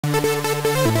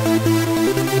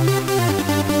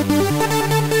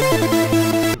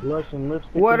blush and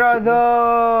lipstick. What are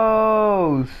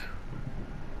those?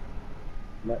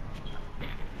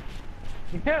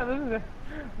 Yeah, this is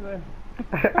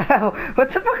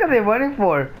What the fuck are they running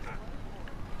for?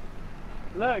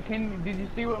 Look, did you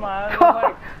see what my eyes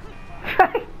look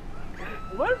like?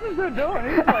 What is this dude doing?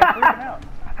 He's like freaking out.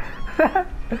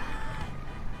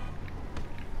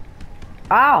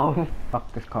 Ow!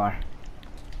 Fuck this car.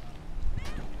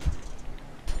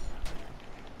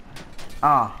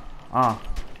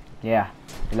 Yeah.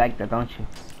 You like that, don't you?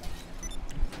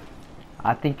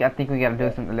 I think we gotta do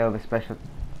something a little bit special.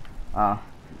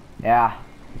 Yeah.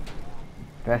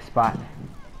 Best spot.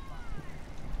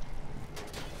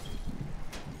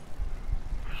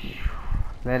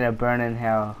 Let it burn in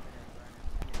hell.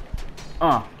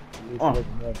 I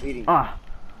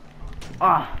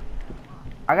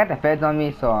got the feds on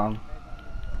me, so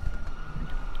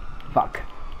fuck.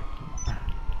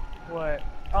 What?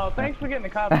 Oh, thanks for getting the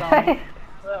cops on me.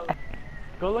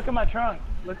 Go look at my trunk.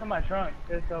 Look at my trunk.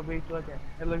 It's so beach looking.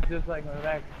 It looks just like my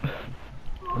back.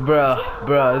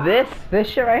 Bro, this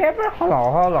shit right here, bro.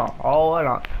 Hold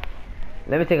on.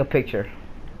 Let me take a picture.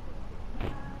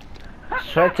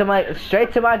 Straight to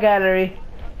my gallery.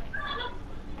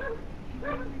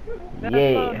 That's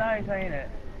so nice, ain't it?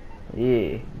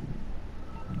 Yeah.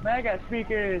 Man, I got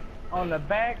speakers on the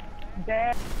back,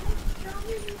 dash.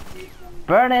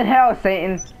 Burn in hell,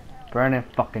 Satan. Burn in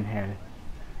fucking hell.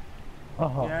 You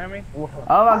know what I mean? Oh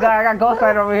my god, I got Ghost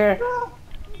Rider over here.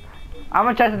 I'm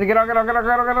gonna try to get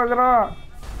on.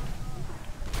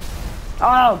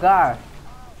 Oh god.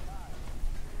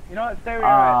 You know what? Stay where you're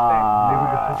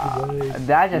at.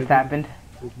 That just happened.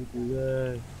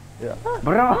 Yeah.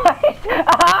 Bro,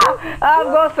 I'm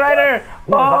Ghost Rider.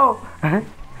 Oh.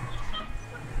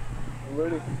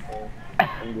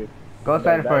 Ghost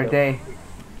Rider for a day.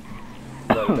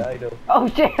 Oh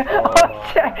shit!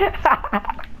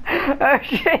 Oh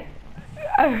shit!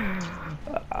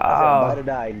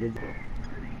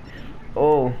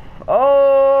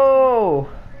 Oh!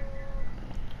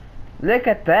 Look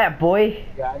at that, boy!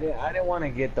 Yeah, I didn't want to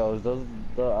get those.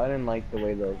 I didn't like the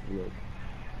way those look.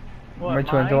 What,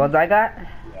 Which ones? The ones I got?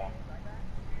 Yeah.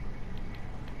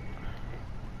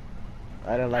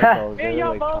 I didn't like those. Man,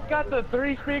 y'all both got the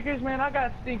 3 speakers, man. I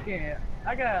got 5.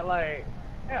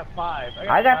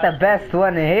 I got the best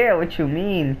one in here. What you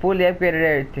mean? Fully upgraded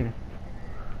everything.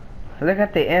 Look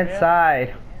at the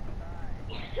inside.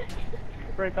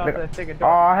 Break off that stick of door.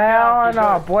 Oh hell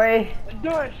no, boy!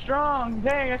 Do it strong.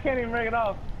 Dang, I can't even break it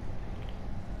off.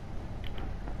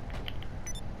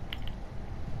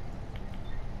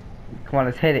 Come on,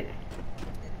 let's hit it.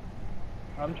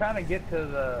 I'm trying to get to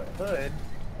the hood.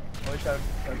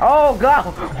 Oh god!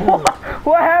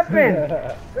 What happened?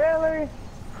 Really?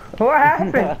 What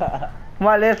happened?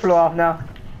 My lid flew off now.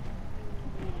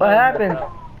 What happened?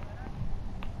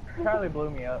 Charlie blew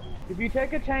me up. If you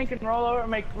take a tank and roll over and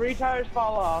make 3 tires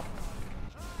fall off,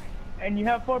 and you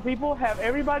have 4 people, have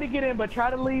everybody get in, but try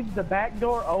to leave the back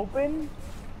door open,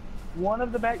 one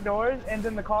of the back doors, and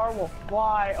then the car will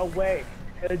fly away.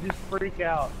 It'll just freak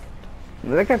out.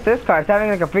 Look at this car. It's having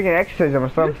like a freaking exorcism or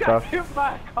some stuff. You got hit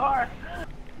by a car.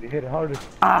 You hit hardest.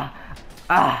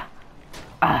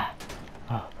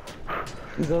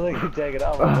 So they can take it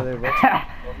off over there, bro.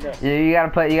 You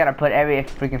gotta put every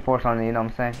freaking force on it. You know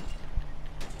what I'm saying?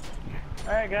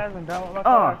 All right, guys, I'm done with my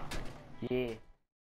car. Yeah.